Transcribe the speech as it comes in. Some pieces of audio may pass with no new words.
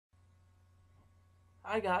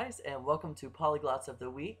Hi guys, and welcome to Polyglots of the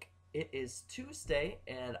Week. It is Tuesday,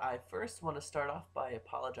 and I first want to start off by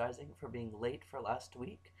apologizing for being late for last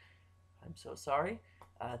week. I'm so sorry.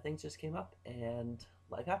 Things just came up and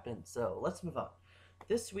life happened, so let's move on.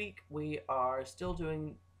 This week we are still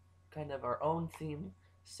doing kind of our own theme,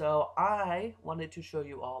 so I wanted to show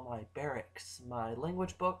you all my barracks, my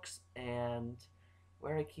language books, and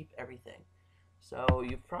where I keep everything. So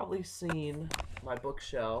you've probably seen my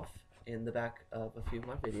bookshelf in the back of a few of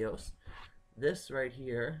my videos. This right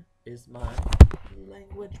here is my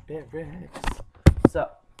language barracks. So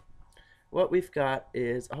what we've got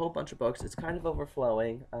is a whole bunch of books. It's kind of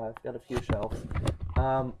overflowing. I've got a few shelves.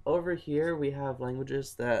 Over here we have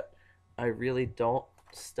languages that I really don't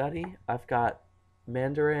study. I've got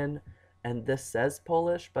Mandarin, and this says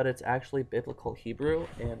Polish, but it's actually Biblical Hebrew,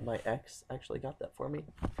 and my ex actually got that for me.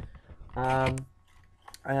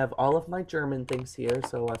 I have all of my German things here,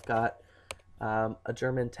 so I've got a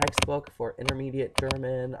German textbook for intermediate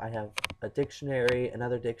German. I have a dictionary,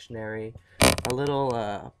 another dictionary, a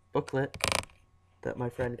little booklet that my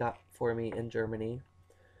friend got for me in Germany,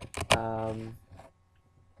 a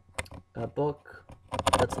book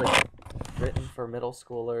that's like written for middle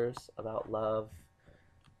schoolers about love,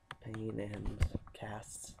 pain, and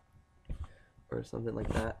casts, or something like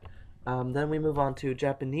that. Then we move on to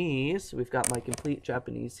Japanese. We've got my complete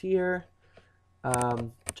Japanese here,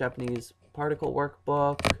 Japanese particle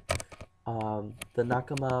workbook, the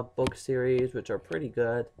Nakama book series, which are pretty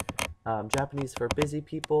good, Japanese for busy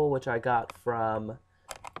people, which I got from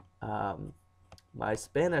my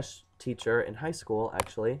Spanish teacher in high school,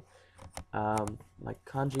 actually, my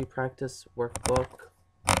kanji practice workbook,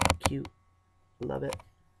 cute, love it.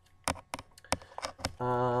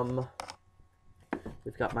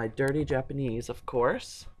 We've got my dirty Japanese, of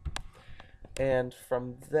course, and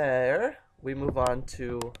from there we move on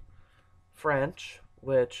to French,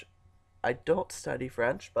 which I don't study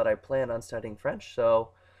French, but I plan on studying French. So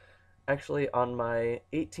actually on my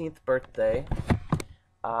 18th birthday,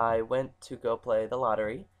 I went to go play the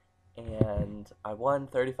lottery, and I won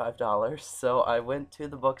 $35. So I went to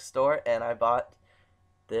the bookstore and I bought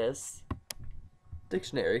this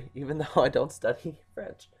dictionary, even though I don't study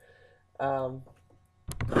French. And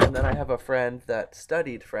then I have a friend that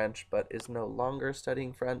studied French but is no longer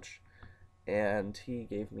studying French, and he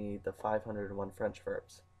gave me the 501 French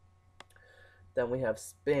verbs. Then we have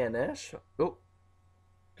Spanish. Oh,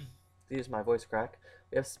 excuse my voice crack.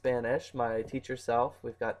 We have Spanish, my teacher self.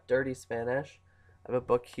 We've got Dirty Spanish. I have a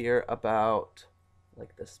book here about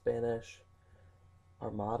like the Spanish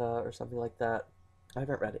Armada or something like that. I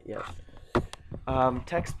haven't read it yet.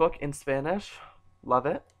 Textbook in Spanish. Love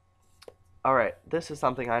it. Alright, this is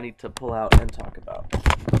something I need to pull out and talk about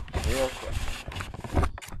real quick.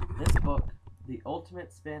 This book, The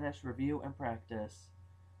Ultimate Spanish Review and Practice,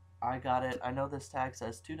 I got it. I know this tag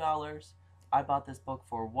says $2. I bought this book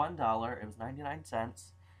for $1. It was 99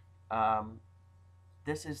 cents.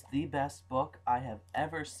 This is the best book I have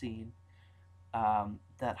ever seen,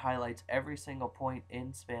 that highlights every single point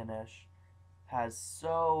in Spanish, has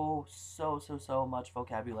so much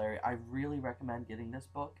vocabulary. I really recommend getting this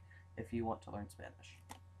book if you want to learn Spanish.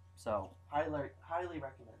 So, highly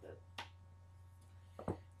recommended.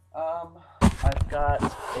 I've got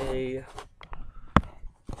a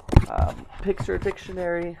picture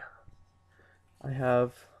dictionary. I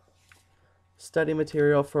have study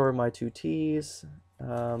material for my two T's,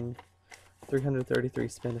 333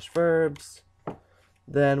 Spanish verbs.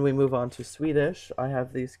 Then we move on to Swedish. I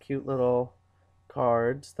have these cute little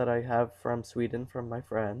cards that I have from Sweden from my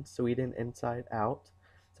friend, Sweden Inside Out.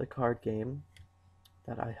 It's a card game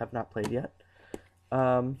that I have not played yet.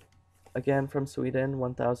 Again, from Sweden,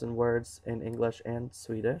 1,000 words in English and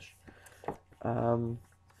Swedish. I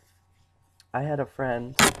had a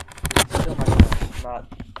friend, still my friend, not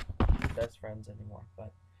best friends anymore,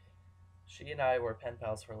 but she and I were pen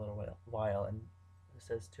pals for a little while, and this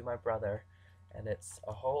is to my brother, and it's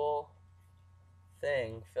a whole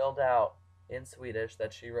thing filled out in Swedish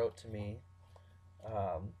that she wrote to me.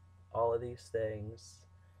 All of these things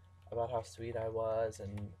about how sweet I was,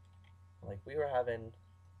 and like we were having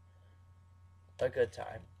a good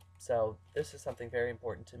time. So this is something very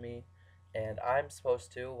important to me, and I'm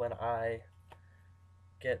supposed to, when I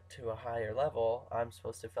get to a higher level, I'm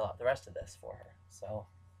supposed to fill out the rest of this for her. So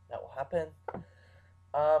that will happen.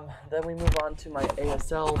 Then we move on to my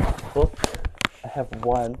ASL book. I have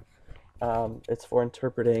one. It's for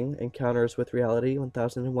interpreting Encounters with Reality,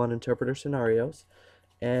 1001 Interpreter Scenarios.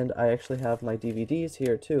 And I actually have my DVDs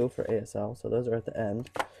here too for ASL, so those are at the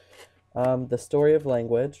end. The Story of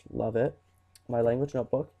Language, love it. My language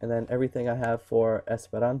notebook, and then everything I have for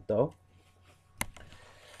Esperanto.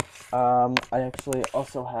 I actually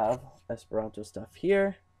also have Esperanto stuff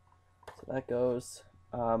here. So that goes.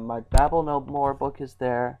 My Babel No More book is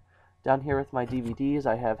there. Down here with my DVDs,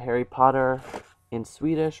 I have Harry Potter in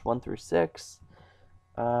Swedish, 1 through 6.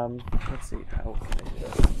 Let's see, how can I do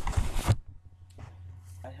this?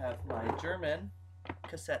 I have my German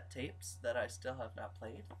cassette tapes that I still have not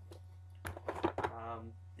played.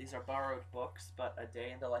 These are borrowed books, but A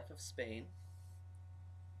Day in the Life of Spain.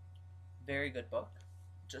 Very good book.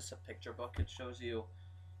 Just a picture book. It shows you.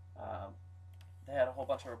 They had a whole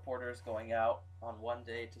bunch of reporters going out on one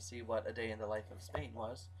day to see what A Day in the Life of Spain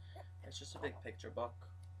was. It's just a big picture book.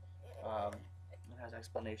 It has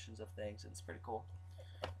explanations of things, and it's pretty cool.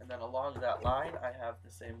 And then along that line, I have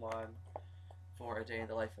the same one for A Day in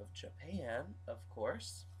the Life of Japan, of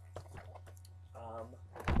course.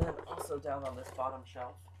 Then also down on this bottom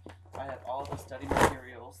shelf, I have all the study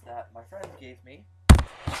materials that my friend gave me.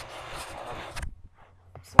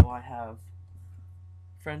 So I have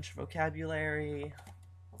French vocabulary,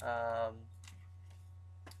 I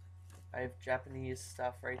have Japanese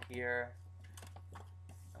stuff right here.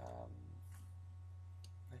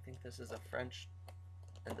 I think this is a French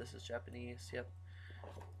and this is Japanese, yep.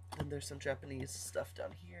 And there's some Japanese stuff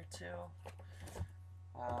down here too.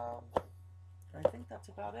 I think that's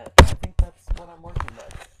about it. I think that's what I'm working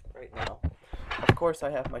with right now. Of course, I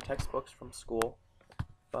have my textbooks from school,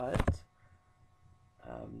 but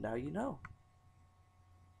now you know.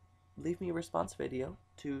 Leave me a response video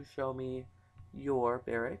to show me your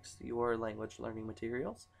Barracks, your language learning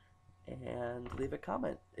materials, and leave a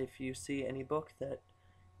comment if you see any book that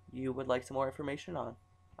you would like some more information on.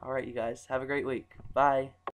 Alright, you guys, have a great week. Bye.